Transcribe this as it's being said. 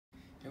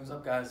What's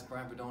up guys,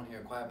 Brian Pedone here,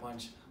 Quiet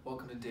Punch.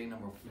 Welcome to day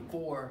number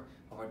 4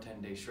 of our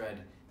 10-day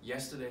shred.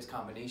 Yesterday's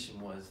combination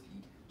was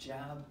the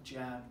jab,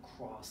 jab,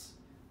 cross,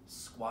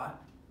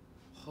 squat,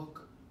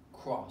 hook,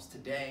 cross.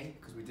 Today,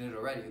 because we did it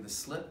already, the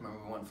slip,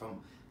 remember we went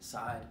from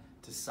side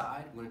to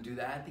side. We're gonna do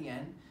that at the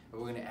end,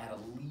 and we're gonna add a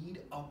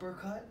lead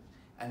uppercut,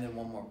 and then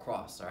one more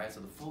cross, all right?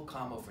 So the full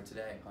combo for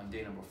today on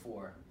day number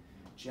 4.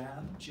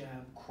 Jab,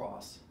 jab,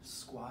 cross,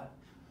 squat,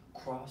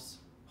 cross,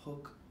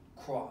 hook,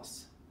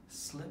 cross,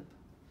 slip,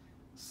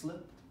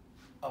 slip,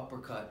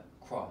 uppercut,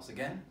 cross.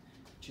 Again,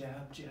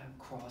 jab, jab,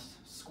 cross,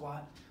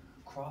 squat,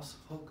 cross,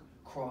 hook,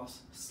 cross,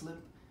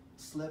 slip,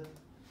 slip,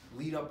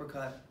 lead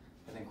uppercut,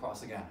 and then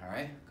cross again, all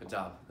right? Good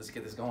job. Let's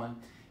get this going.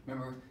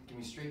 Remember, give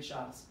me straight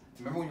shots.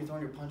 Remember when you're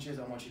throwing your punches,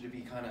 I want you to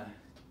be kind of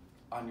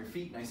on your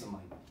feet, nice and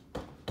light.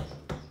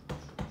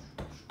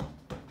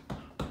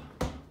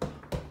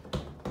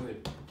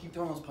 Good. Keep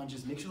throwing those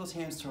punches. Make sure those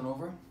hands turn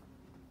over,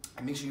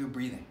 and make sure you're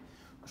breathing.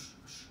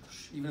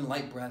 Even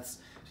light breaths,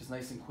 just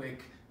nice and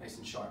quick, nice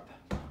and sharp.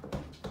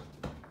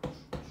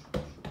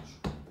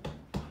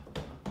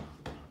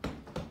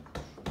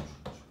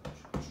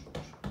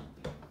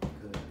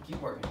 Good,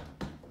 keep working.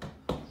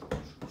 Good,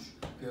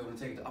 we're gonna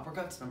take it to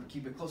uppercuts. Remember,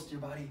 keep it close to your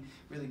body.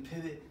 Really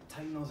pivot,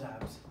 tighten those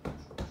abs.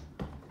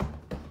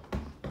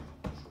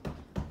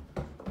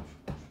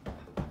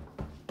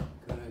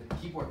 Good,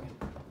 keep working.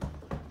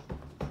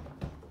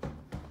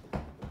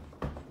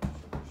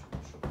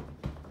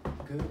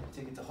 Good,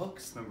 take it to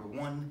hooks. Remember,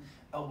 one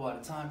elbow at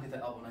a time, get that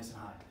elbow nice and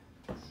high.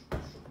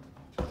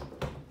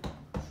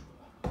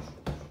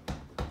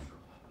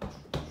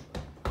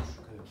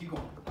 Good, keep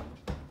going.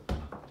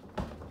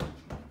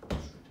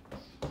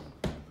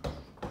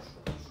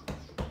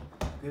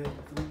 Good,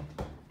 3,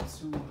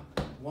 2,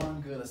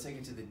 1. Good, let's take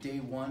it to the day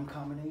 1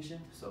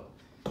 combination. So,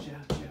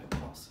 jab, jab,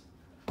 cross.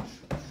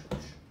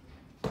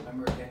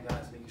 Remember again,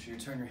 guys, making sure you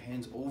turn your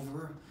hands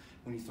over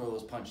when you throw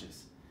those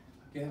punches.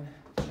 Again,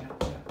 jab,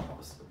 jab,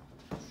 cross.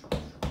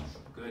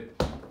 Good.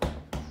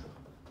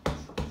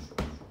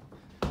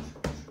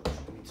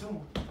 Give me 2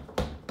 more.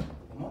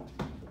 1 more.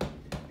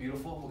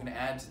 Beautiful. We're gonna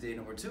add to day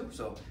number 2.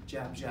 So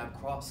jab, jab,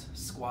 cross,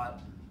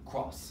 squat,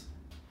 cross.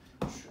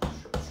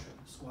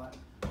 Squat,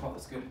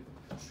 cross. Good.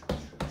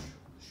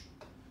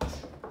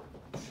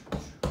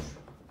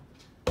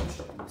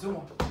 Give me 2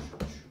 more.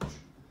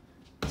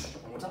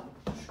 1 more time.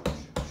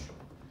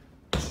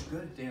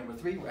 Good. Day number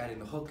 3, we're adding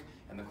the hook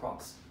and the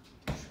cross.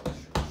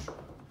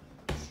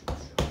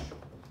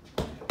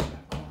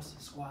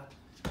 Squat,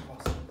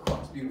 cross,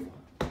 cross, beautiful.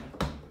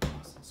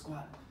 Cross,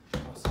 squat,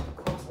 cross,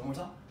 cross. 1 more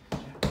time.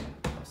 Jab,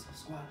 cross,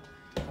 squat,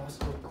 cross,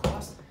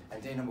 cross.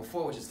 And day number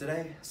 4, which is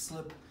today,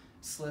 slip,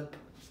 slip,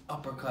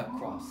 uppercut,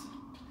 cross.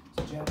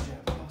 So jab,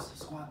 jab, cross,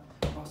 squat,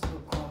 cross,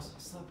 cross,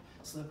 slip,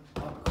 slip,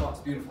 up, cross.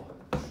 Beautiful.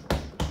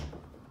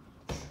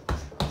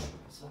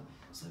 Slip,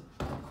 slip,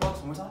 up, cross.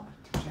 1 more time.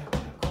 Jab,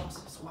 jab, cross,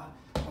 squat,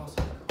 cross,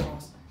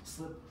 cross,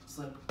 slip,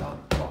 slip,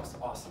 up, cross.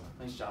 Awesome.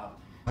 Nice job.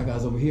 All right,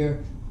 guys, over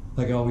here.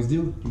 Like I always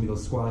do, give me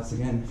those squats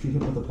again, feet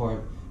hip width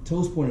apart,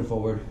 toes pointed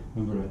forward.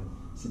 Remember to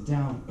sit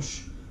down,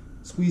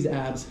 squeeze the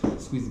abs,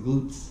 squeeze the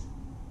glutes.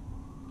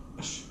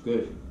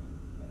 Good.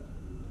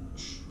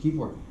 Keep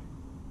working.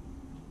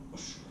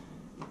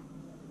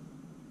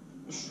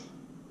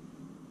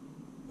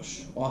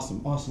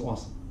 Awesome, awesome,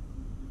 awesome.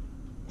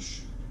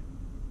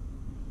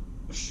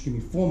 Give me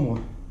 4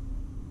 more.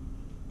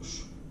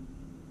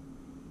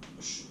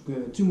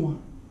 Good, 2 more.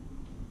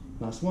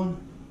 Last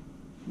one.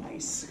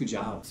 Nice, good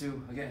job.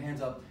 2, again, hands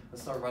up.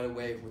 Let's start right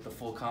away with the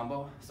full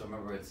combo. So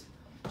remember, it's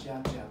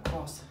jab, jab,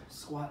 cross,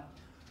 squat,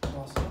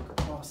 cross, hook,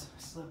 cross,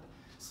 slip,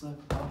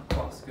 slip, up,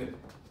 cross. Good.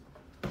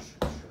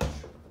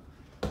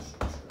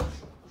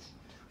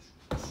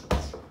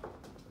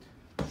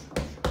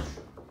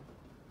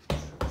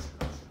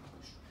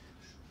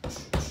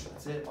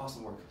 That's it,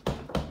 awesome work.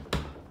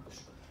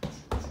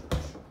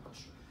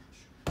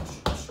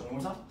 1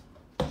 more time.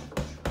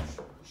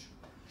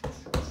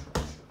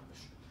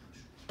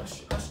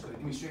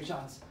 Give me straight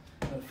shots.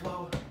 Let it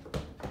flow.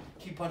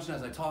 Keep punching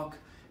as I talk.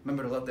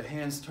 Remember to let the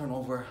hands turn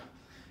over,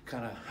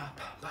 kind of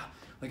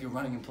like you're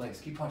running in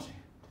place. Keep punching.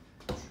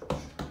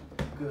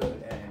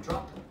 Good, and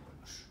drop.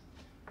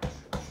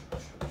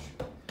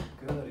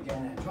 Good,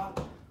 again, and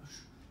drop.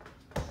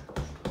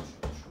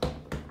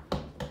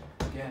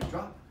 Again,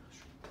 drop.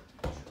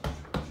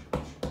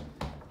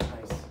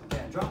 Nice,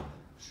 again, drop.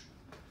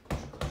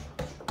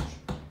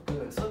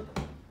 Good, slip.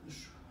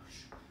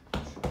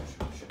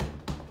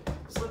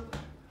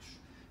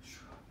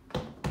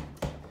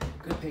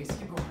 Good pace,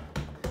 keep going.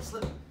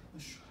 Slip.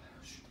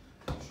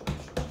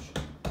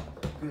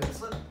 Good,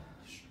 slip.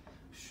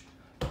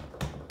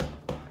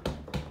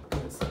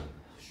 Good, slip.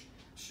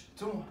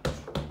 2 more.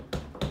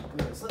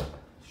 Good, slip.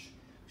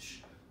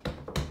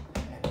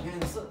 And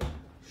again, slip.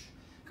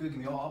 Good, give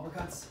me all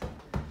uppercuts.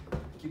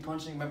 Keep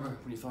punching. Remember,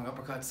 when you're throwing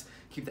uppercuts,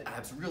 keep the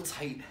abs real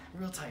tight,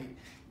 real tight.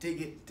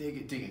 Dig it, dig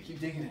it, dig it. Keep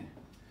digging in.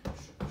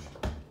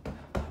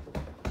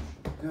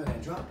 Good,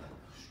 and drop.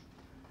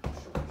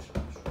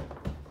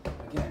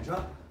 Again,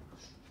 drop.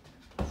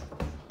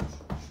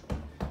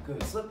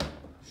 Good, slip.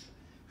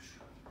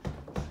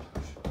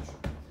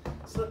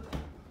 Slip.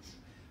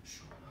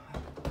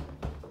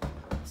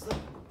 Slip.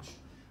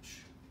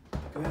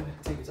 Good,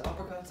 take it to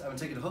uppercuts. I would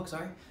take it to hook,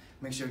 sorry.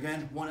 Make sure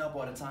again, one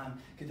elbow at a time.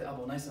 Get the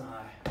elbow nice and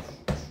high.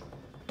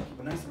 Keep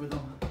a nice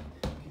rhythm.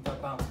 Keep that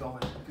bounce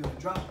going. Good,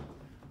 drop.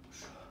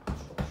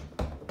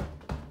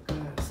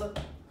 Good, slip.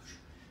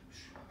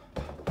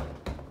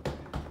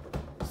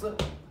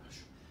 Slip.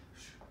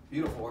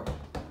 Beautiful work.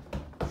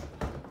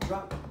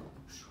 Drop.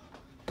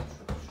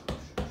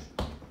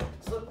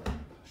 Slip.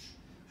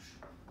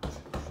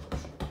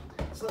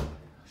 Slip.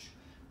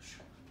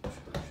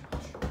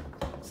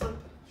 Slip.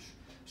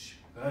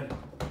 Good.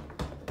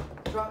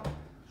 Drop.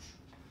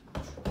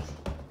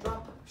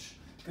 Drop.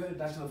 Good.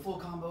 Back to the full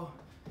combo.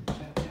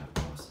 Jab, jab,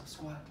 cross,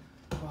 squat,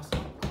 cross,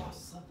 up, cross,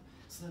 slip,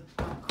 slip,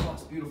 up,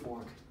 cross. Beautiful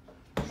work.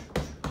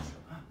 Good.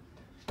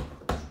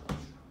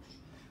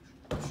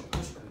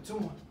 Two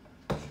more.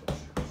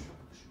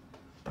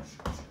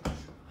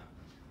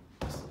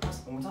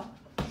 One more time.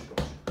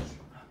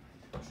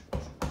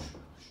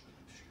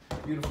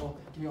 Beautiful.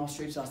 Give me all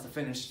straight shots to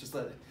finish. Just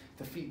let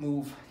the feet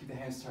move. Keep the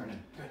hands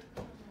turning. Good.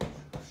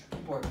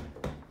 Keep working.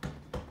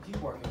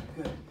 Keep working.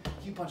 Good.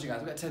 Keep punching,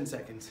 guys. We got 10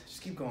 seconds.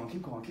 Just keep going.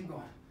 Keep going. Keep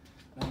going.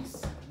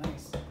 Nice.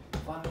 Nice.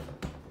 5,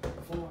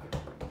 4,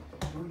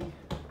 3,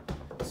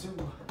 2,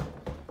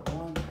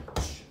 1.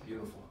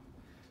 Beautiful.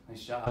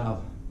 Nice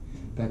job.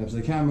 Back up to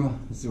the camera.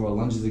 Let's do our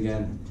lunges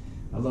again.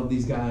 I love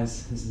these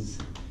guys. This is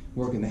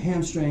working the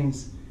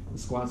hamstrings. The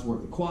squats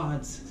work the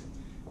quads,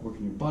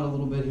 working your butt a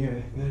little bit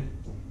here, good.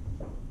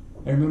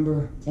 And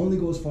remember, only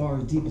go as far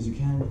as deep as you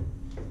can.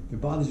 If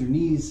it bothers your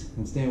knees,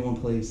 then stay in one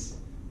place.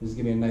 Just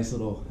give me a nice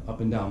little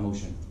up and down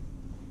motion.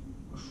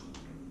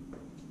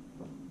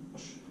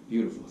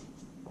 Beautiful.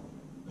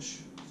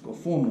 Let's go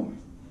 4 more.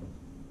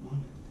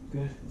 1,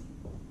 good.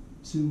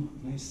 2,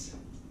 nice.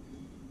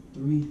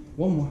 3,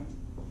 1 more.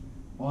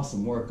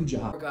 Awesome work, good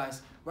job. All right,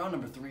 guys, round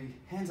number 3,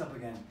 hands up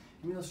again.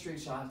 Give me those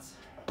straight shots.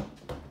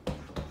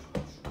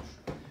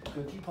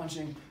 Good, keep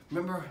punching.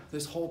 Remember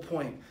this whole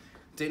point.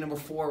 Day number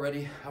 4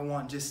 already. I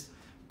want just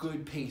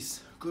good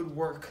pace, good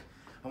work.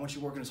 I want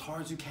you working as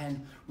hard as you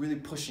can, really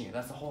pushing it.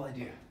 That's the whole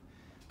idea.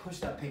 Push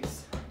that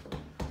pace.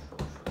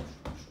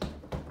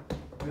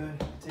 Good,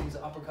 take it to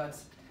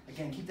uppercuts.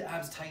 Again, keep the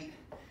abs tight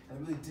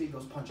and really dig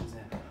those punches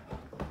in.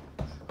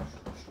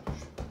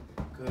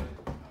 Good.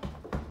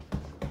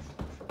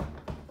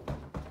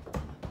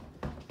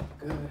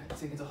 Good,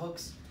 take it to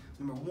hooks.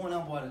 Remember, one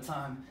elbow at a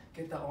time.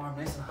 Get that arm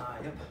nice and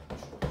high, yep.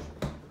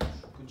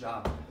 Good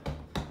job.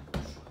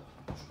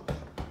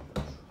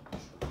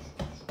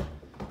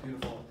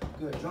 Beautiful.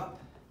 Good. Drop.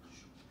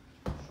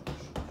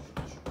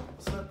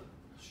 Slip.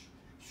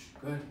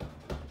 Good.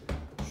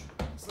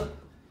 Slip.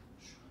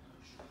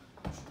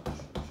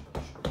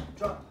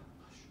 Drop.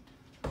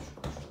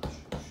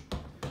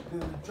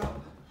 Good.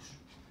 Drop.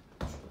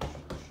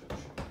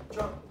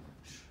 Drop.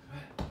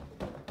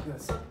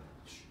 Good. Slip.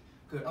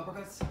 Good.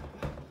 Uppercuts.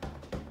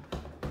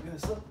 Good.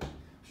 Slip.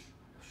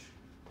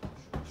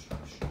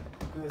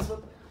 Good.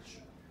 Slip.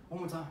 One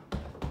more time.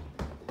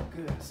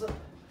 Good. Slip.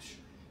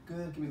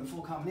 Good. Give me the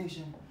full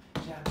combination.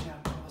 Jab,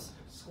 jab, cross,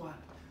 squat,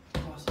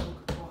 cross,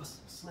 hook, cross,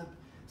 slip,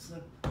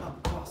 slip,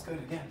 up, cross. Good.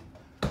 Again.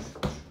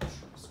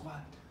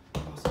 Squat,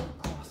 cross,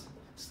 hook, cross,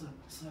 slip,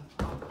 slip,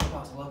 up,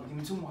 cross. I love it. Give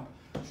me 2 more.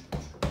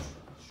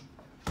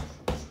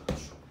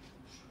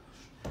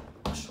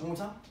 One more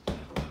time.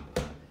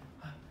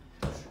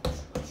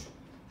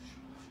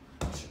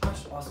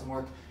 Awesome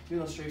work. Give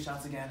me those straight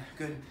shots again.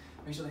 Good.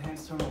 Make sure the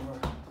hands turn over.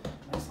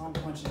 Nice long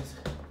punches.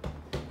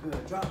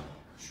 Good. Drop.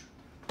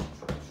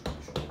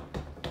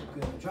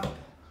 Good. Drop.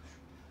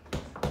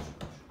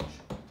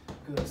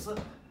 Good. Slip.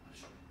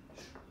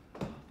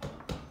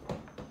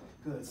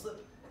 Good.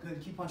 Slip.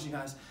 Good. Keep punching,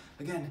 guys.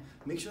 Again,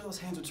 make sure those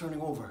hands are turning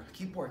over.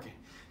 Keep working.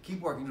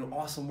 Keep working. You're doing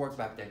awesome work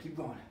back there. Keep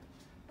going.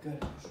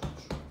 Good.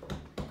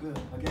 Good.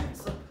 Again.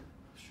 Slip.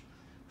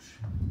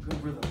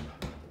 Good rhythm.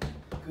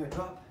 Good.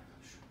 Drop.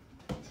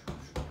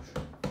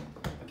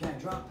 Again.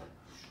 Drop.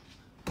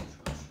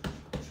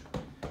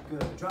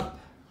 Good. Drop.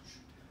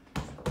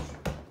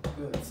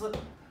 Good. Slip.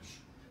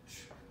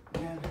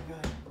 Again.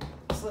 Good.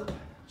 Slip.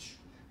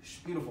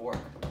 Beautiful work.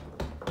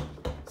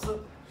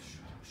 Slip.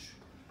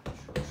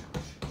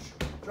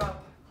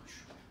 Drop.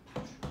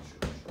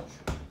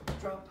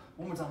 Drop.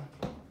 One more time.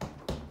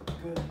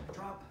 Good.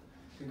 Drop.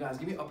 Good, guys.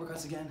 Give me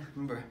uppercuts again.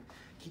 Remember,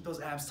 keep those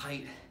abs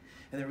tight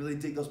and then really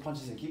dig those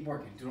punches in. Keep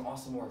working. Doing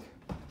awesome work.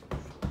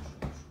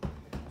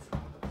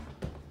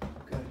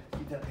 Good.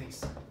 Keep that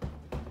pace.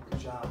 Good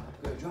job.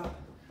 Good. Drop.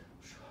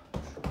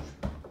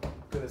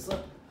 Good.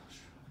 Slip.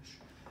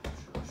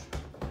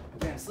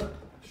 Again. Slip.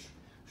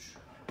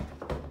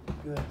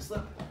 Good.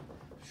 Slip.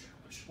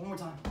 One more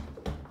time.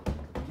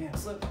 Again.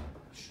 Slip.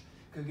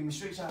 Good. Give me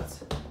straight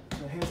shots.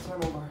 The hands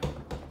turn over.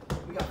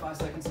 We got 5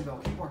 seconds to go.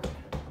 Keep working.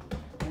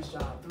 Nice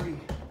job. 3,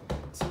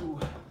 2,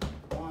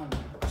 1.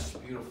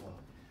 Beautiful.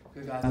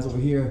 Good, guys. Guys, over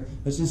here,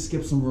 let's just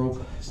skip some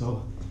rope.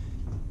 So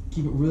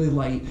keep it really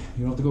light. You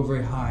don't have to go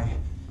very high.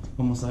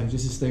 Almost like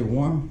just to stay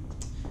warm.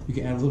 You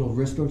can add a little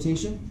wrist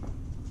rotation.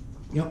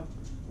 Yep.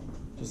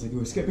 Just like you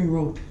were skipping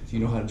rope, if you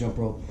know how to jump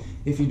rope.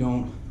 If you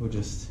don't, we're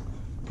just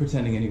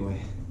pretending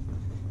anyway.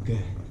 Good.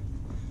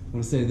 I'm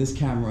gonna stay to this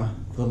camera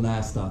for the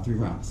last 3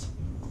 rounds.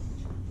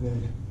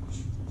 Good.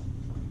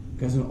 You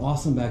guys are doing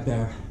awesome back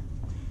there.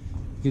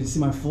 You get to see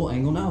my full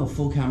angle now, the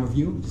full camera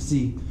view, to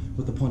see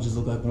what the punches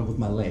look like when I'm with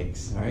my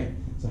legs, all right?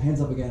 So hands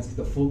up again, let's get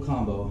the full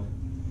combo.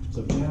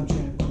 So jab,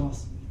 jab,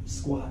 cross,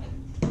 squat,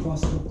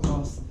 cross, hook,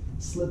 cross,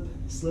 slip,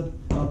 slip,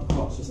 up,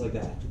 cross, just like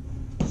that.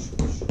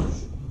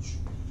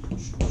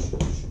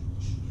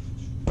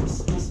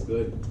 That's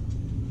good.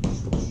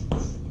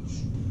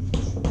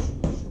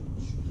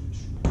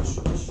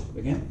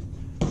 Again.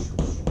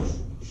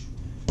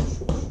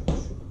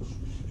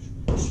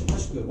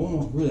 That's good. One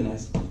more. Really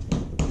nice.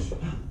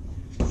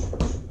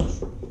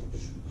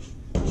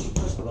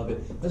 I love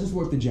it. Let's just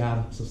work the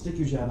jab. So stick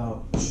your jab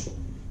out. This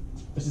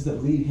is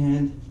that lead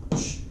hand.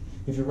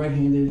 If you're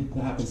right-handed,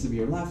 that happens to be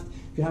your left.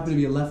 If you happen to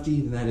be a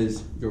lefty, then that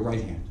is your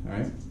right hand. All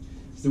right.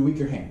 It's the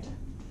weaker hand,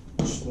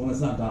 the one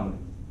that's not dominant.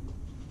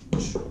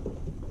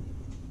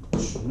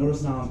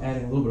 Notice now I'm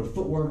adding a little bit of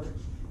footwork,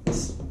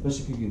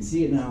 especially if you can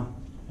see it now.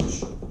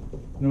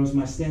 Notice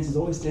my stance is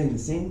always staying the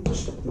same.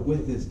 The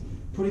width is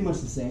pretty much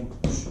the same.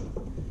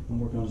 I'm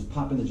working on just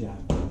popping the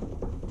jab.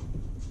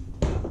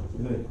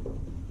 Good.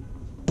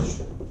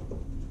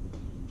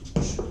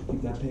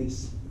 Keep that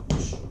pace.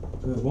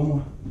 Good. One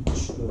more.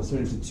 Good.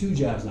 Starting to 2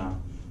 jabs now.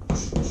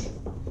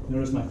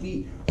 Notice my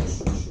feet.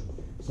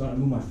 Starting to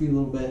move my feet a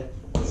little bit.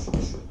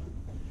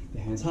 The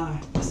hands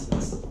high.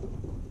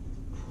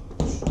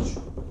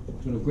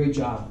 Doing a great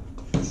job.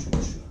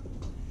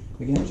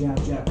 Again, jab,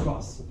 jab,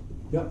 cross.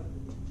 Yep,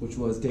 which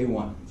was day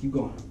 1. Keep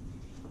going.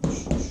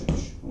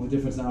 Only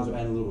difference now is we're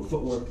adding a little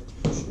footwork.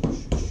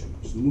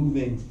 Just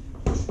moving,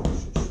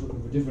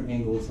 looking for different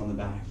angles on the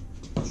back.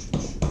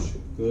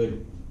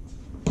 Good.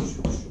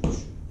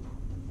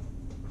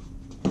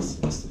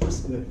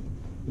 That's good.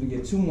 We're gonna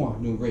get 2 more.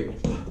 Doing great.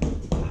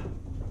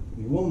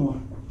 Maybe 1 more.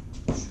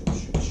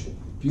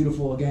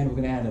 Beautiful. Again, we're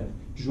gonna add a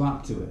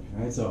drop to it.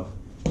 All right, so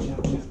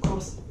jab, jab,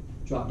 cross,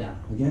 drop down.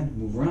 Again,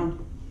 move around.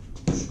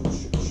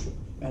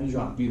 And a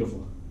drop.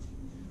 Beautiful.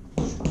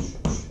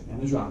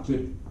 And a drop.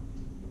 Good.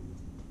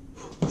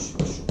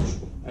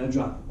 And a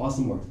drop.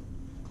 Awesome work.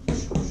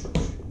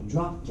 And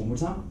drop. One more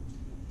time.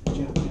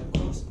 Jab, jab,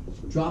 cross.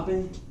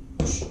 Dropping.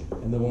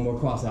 And then 1 more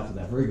cross after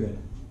that. Very good.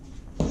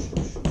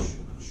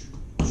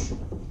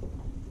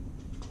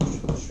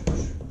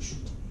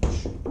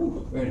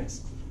 Ooh, very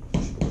nice.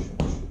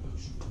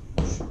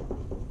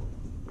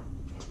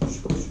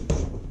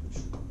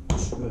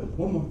 Good.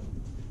 1 more.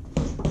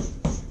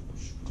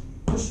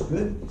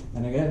 Good.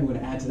 And again, we're going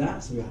to add to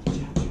that. So we got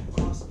jab, jab,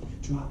 cross,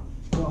 drop,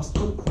 cross,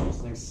 hook,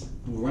 cross. Nice.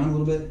 Move around a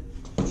little bit.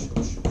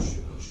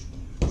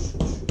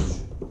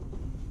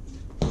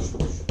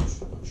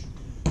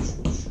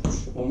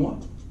 One more.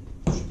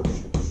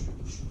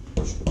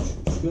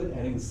 Good.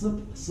 Adding the slip,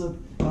 slip,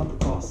 up,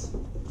 cross.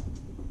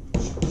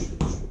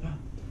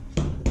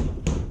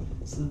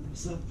 Slip,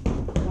 slip,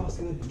 cross.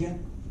 Good.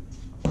 Again.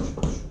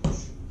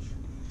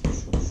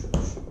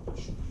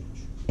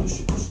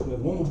 Good.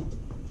 1 more.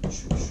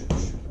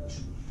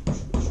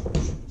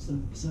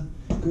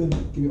 Good.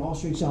 Give me all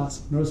straight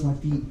shots. Notice my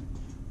feet.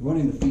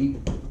 Running the feet.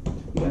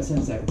 You got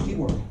 10 seconds. Keep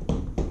working.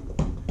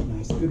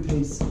 Nice. Good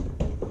pace.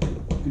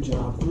 Good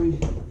job. 3,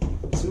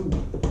 2,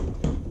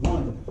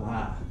 1.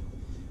 Ah.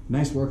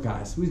 Nice work,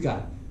 guys. We've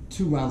got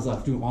 2 rounds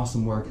left. Doing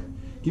awesome work.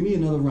 Give me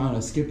another round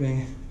of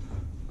skipping.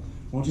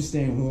 I want you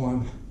staying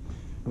warm.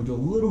 We'll do a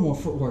little more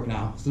footwork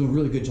now. It's doing a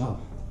really good job.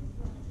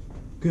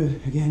 Good.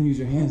 Again, use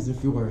your hands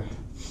if you were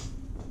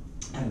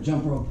at a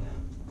jump rope.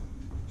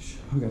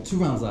 We got 2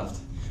 rounds left.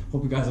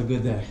 Hope you guys are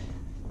good there.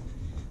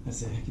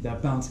 That's it. Get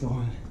that bounce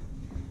going.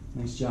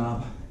 Nice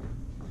job.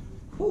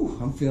 Whew,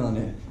 I'm feeling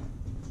it.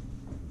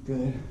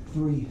 Good.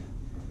 3,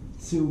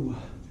 2,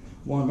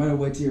 1. Right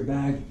away to your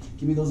bag.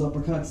 Give me those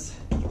uppercuts.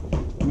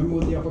 Remember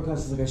with the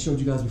uppercuts, like I showed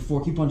you guys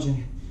before, keep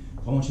punching.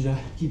 I want you to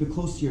keep it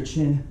close to your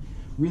chin.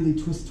 Really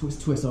twist,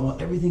 twist, twist. I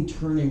want everything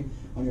turning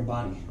on your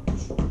body.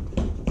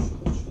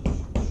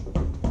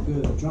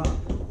 Good. Drop.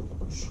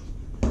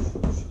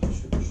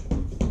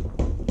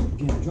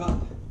 Again,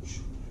 drop.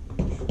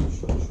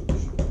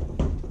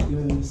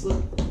 Good, slip.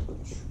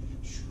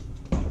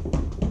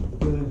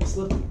 Good,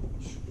 slip.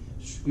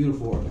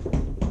 Beautiful work.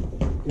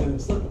 Good,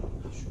 slip.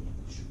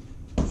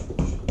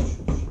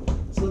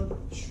 Slip.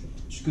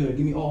 Good,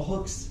 give me all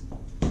hooks.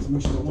 So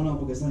make sure the 1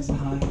 elbow gets nice and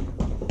high.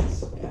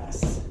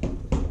 Yes.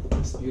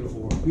 That's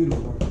beautiful work,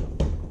 beautiful work.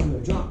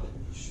 Good, drop.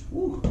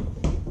 Woo.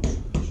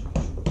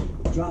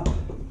 Drop.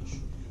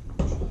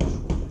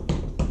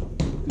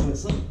 Good,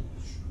 slip.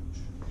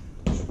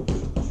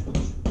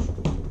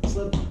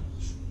 Slip.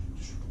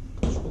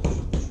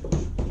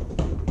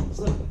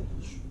 Slip.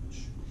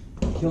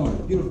 Killing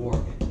it. Beautiful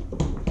work.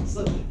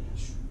 Slip.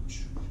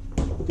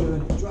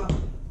 Good. Drop.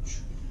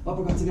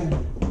 Uppercuts again.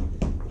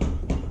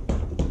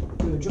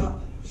 Good. Drop.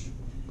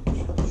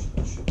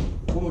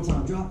 1 more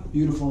time. Drop.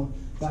 Beautiful.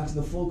 Back to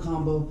the full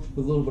combo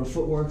with a little bit of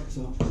footwork.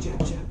 So jab,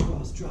 jab, cross.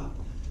 cross, drop,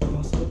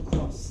 cross, hook,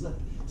 cross, slip,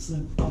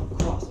 slip, up,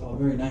 cross. Oh,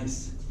 very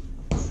nice.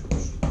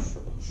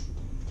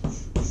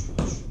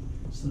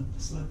 Slip,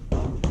 slip,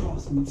 up,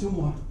 cross. Give me 2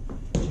 more.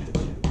 Jab,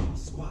 jab,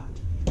 cross, squat,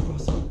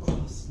 cross, hook,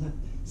 cross, slip,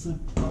 slip,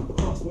 up,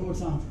 cross. One more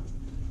time.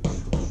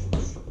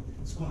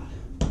 Squat.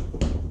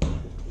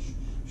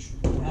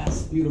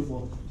 That's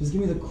beautiful. Just give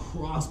me the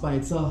cross by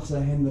itself, so I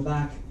hand in the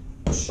back.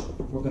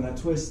 Work on that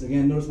twist.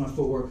 Again, notice my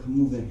footwork. I'm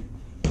moving.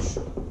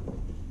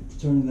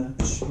 Turning the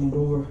hand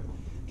over.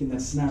 Getting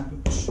that snap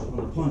on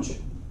the punch.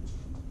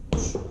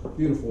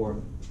 Beautiful work.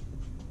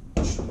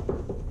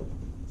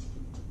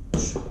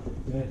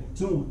 Good.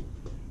 2 more.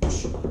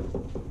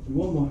 Do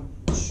 1 more.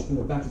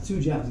 Good. Back to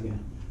 2 jabs again.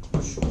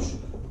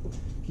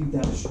 Keep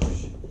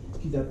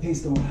that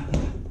pace going.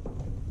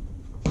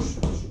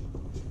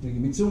 Good. Give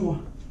me 2 more.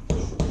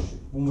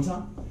 1 more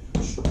time.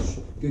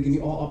 Good. Give me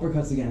all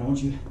uppercuts again. I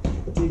want you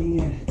digging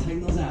in.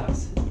 Tighten those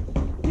abs.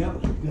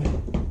 Yep. Good.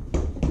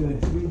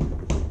 Good. 3,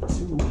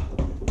 2,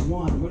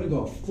 1. We're gonna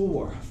go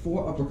 4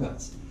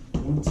 uppercuts.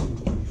 1, 2,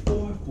 3,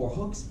 4. 4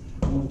 hooks.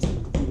 1, 2,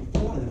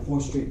 3, 4, and then 4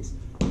 straights.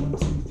 1, 2,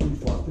 3,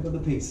 4. Let's pick up the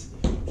pace.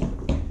 4, 4,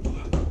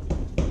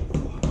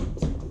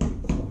 2,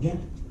 4. Again.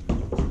 4,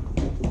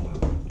 3, 4,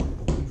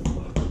 2,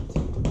 4.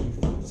 2 more.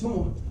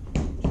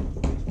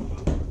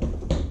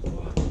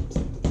 4, 2,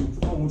 3,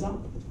 4. 1 more time.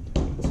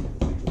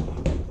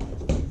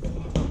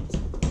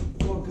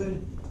 4. Good.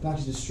 Back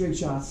to just straight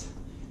shots.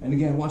 And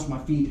again, watch my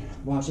feet.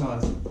 Watch how I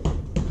was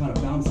kind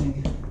of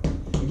bouncing.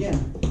 Again,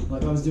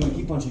 like I was doing,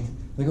 keep punching.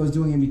 Like I was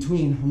doing in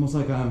between, almost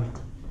like I'm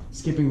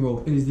skipping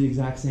rope. It is the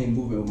exact same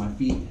movement with my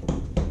feet.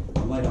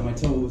 I'm light on my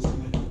toes.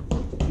 Good.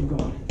 Keep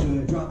going.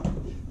 Good. Drop.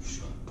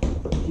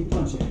 Keep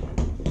punching.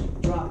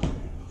 Drop.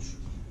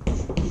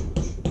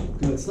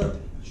 Good. Slip.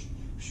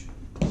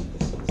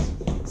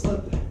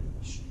 Slip.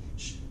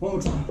 1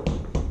 more time.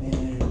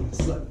 And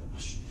slip.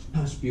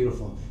 That's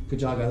beautiful. Good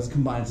job, guys. Let's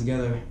combine it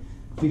together.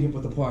 Feet hip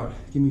width apart.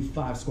 Give me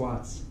 5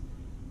 squats.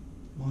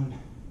 1,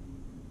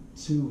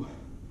 2,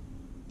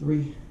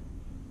 3,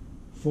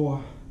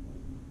 4,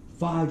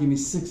 5. Give me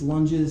 6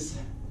 lunges.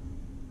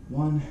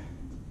 1,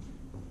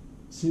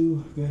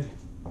 2, good.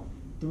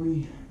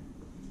 3,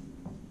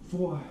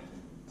 4,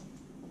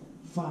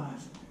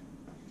 5,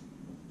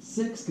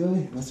 6,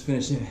 good. Let's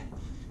finish it.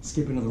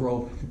 Skipping to the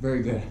rope.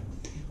 Very good.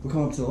 We're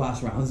coming up to the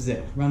last round. This is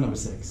it. Round number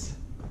 6.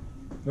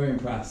 Very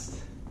impressed.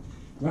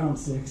 Round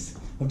 6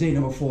 of day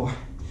number 4.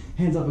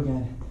 Hands up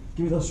again.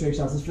 Give me those straight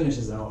shots. Let's finish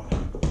this out.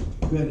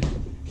 Good.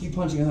 Keep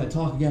punching as I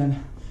talk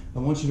again. I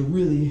want you to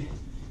really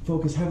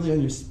focus heavily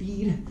on your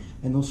speed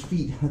and those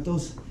feet. Let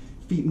those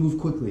feet move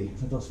quickly.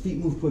 Let those feet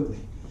move quickly.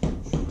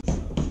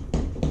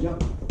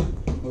 Yep.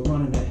 We're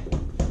running it.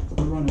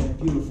 We're running it.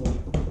 Beautiful.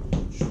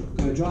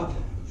 Good. Drop.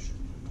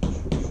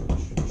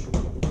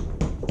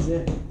 That's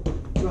it.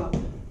 Drop.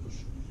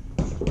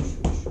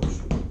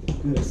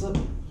 Good. Slip.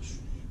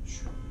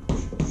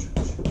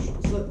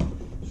 Slip.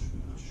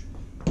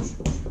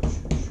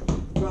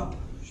 Drop.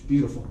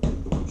 Beautiful.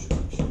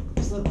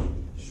 Slip.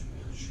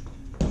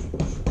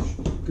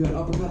 Good.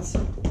 Uppercuts.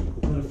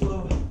 Let it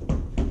flow.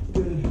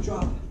 Good.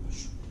 Drop.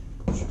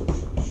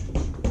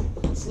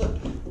 Slip.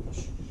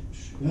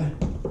 Good.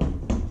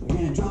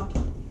 Again. Drop.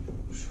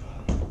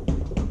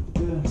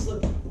 Good.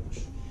 Slip.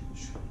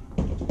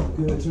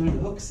 Good. Turn into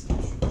hooks.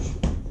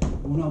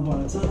 1 elbow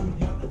at a time.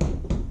 Yep.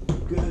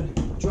 Good.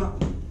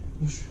 Drop.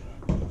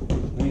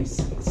 Nice.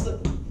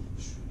 Slip.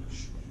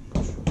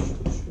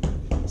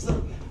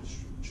 Slip.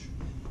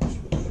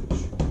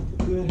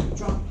 Good.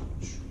 Drop.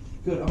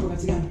 Good.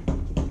 Uppercuts again.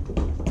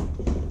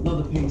 Love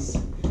the pace.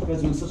 You guys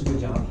are doing such a good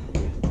job.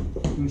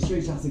 Give me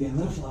straight shots again.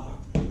 Let it flow.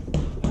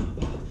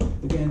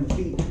 Again, the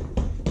feet.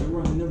 They're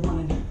running. They're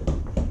running.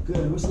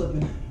 Good. We're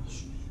slipping.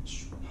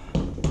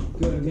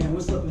 Good. Again,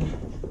 we're slipping.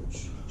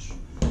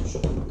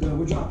 Good.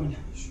 We're dropping.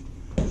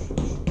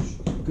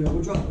 Good.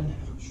 We're dropping.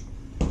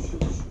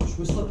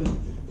 We're slipping.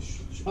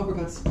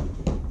 Uppercuts.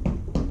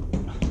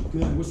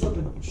 Good. We're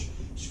slipping.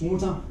 1 more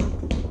time.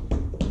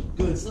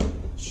 Good. Slip.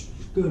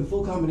 Good.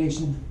 Full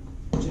combination.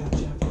 Jab,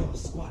 jab,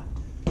 cross, squat,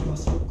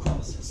 cross, hook,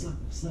 cross, slip,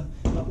 slip,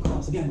 up,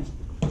 cross again.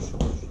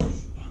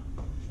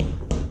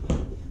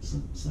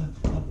 Slip, slip,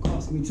 up,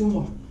 cross. Give me 2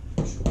 more.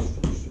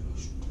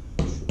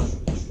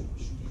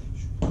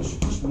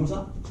 1 more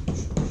time.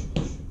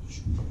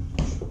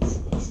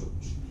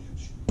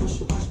 Push,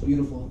 push.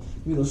 Beautiful.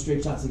 Give me those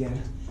straight shots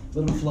again.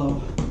 Let them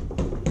flow.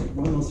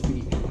 Run those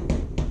feet.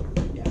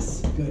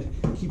 Yes. Good.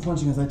 Keep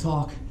punching as I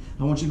talk.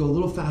 I want you to go a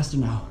little faster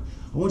now.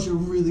 I want you to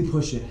really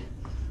push it.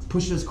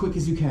 Push it as quick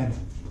as you can.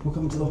 We're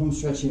coming to the home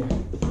stretch here.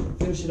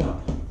 Finish it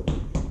up.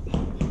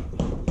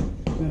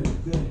 Good,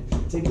 good.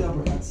 Take the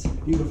uppercuts.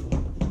 Beautiful.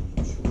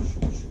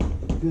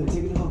 Good.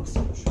 Take it to hooks.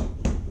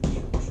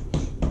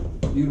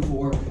 Beautiful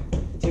work.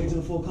 Take it to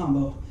the full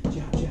combo.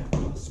 Jab, jab,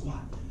 cross,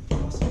 squat,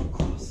 cross,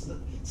 cross, slip,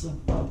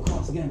 slip, up,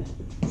 cross again.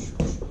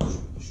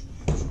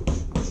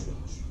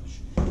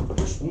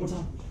 Push. 1 more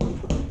time.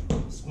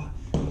 Squat,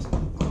 cross,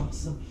 cross,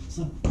 slip,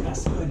 slip.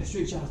 Yes, good.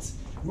 Straight shots.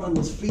 Run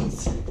those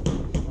feet.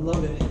 I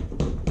love it.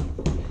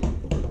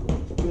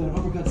 Good.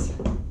 Uppercuts.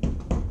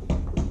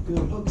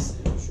 Good, hooks.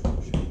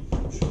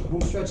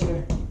 Home stretch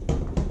here.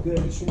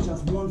 Good, straight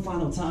shots one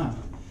final time.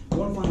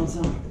 One final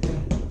time.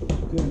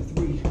 Good,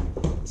 3,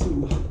 2,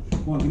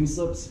 1. Give me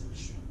slips.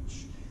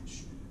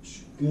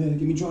 Good,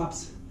 give me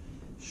drops.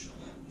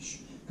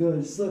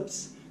 Good,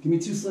 slips. Give me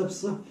 2 slips.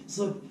 Slip,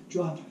 slip,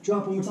 drop.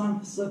 Drop one more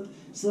time. Slip,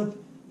 slip,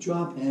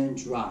 drop,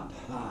 and drop.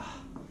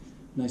 Ah,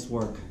 nice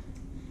work.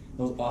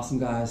 That was awesome,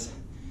 guys.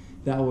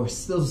 Those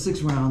were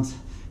 6 rounds.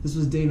 This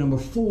was day number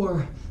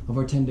 4 of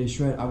our 10-day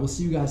shred. I will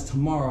see you guys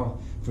tomorrow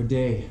for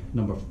day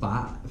number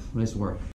 5. Nice work.